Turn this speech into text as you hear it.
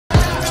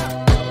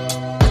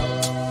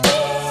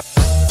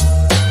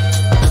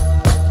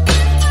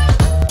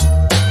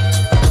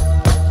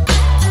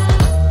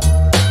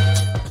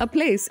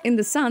place in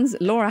The Sun's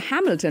Laura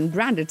Hamilton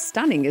branded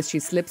stunning as she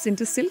slips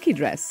into silky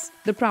dress.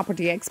 The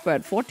property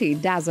expert 40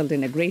 dazzled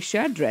in a grey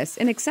shirt dress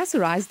and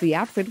accessorized the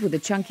outfit with a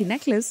chunky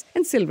necklace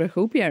and silver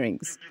hoop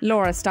earrings.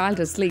 Laura styled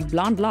her sleek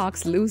blonde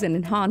locks loose and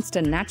enhanced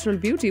her natural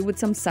beauty with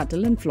some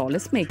subtle and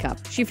flawless makeup.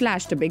 She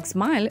flashed a big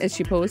smile as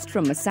she posed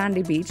from a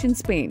sandy beach in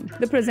Spain.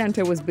 The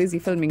presenter was busy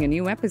filming a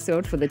new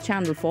episode for the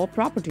Channel 4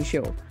 property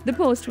show. The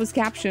post was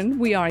captioned,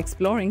 "We are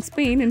exploring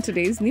Spain in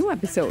today's new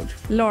episode."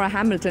 Laura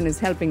Hamilton is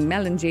helping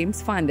Mel and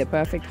James find their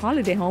perfect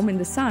holiday home in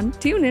the sun.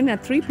 Tune in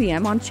at 3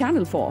 p.m. on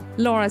Channel 4.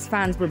 Laura's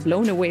fans were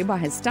blown away by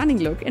his stunning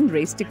look and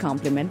raced to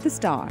compliment the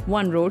star.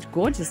 One wrote,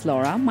 "Gorgeous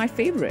Laura, my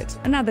favorite."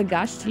 Another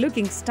gushed,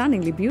 "Looking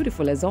stunningly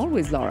beautiful as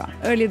always, Laura."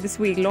 Earlier this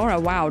week, Laura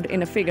wowed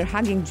in a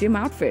figure-hugging gym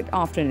outfit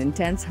after an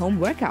intense home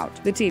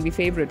workout. The TV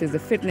favorite is a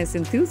fitness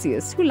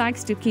enthusiast who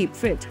likes to keep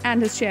fit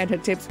and has shared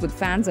her tips with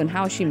fans on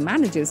how she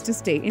manages to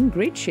stay in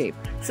great shape.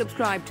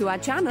 Subscribe to our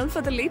channel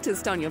for the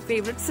latest on your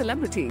favorite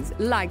celebrities.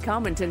 Like,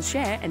 comment and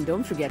share, and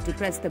don't forget to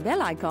press the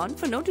bell icon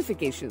for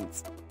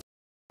notifications.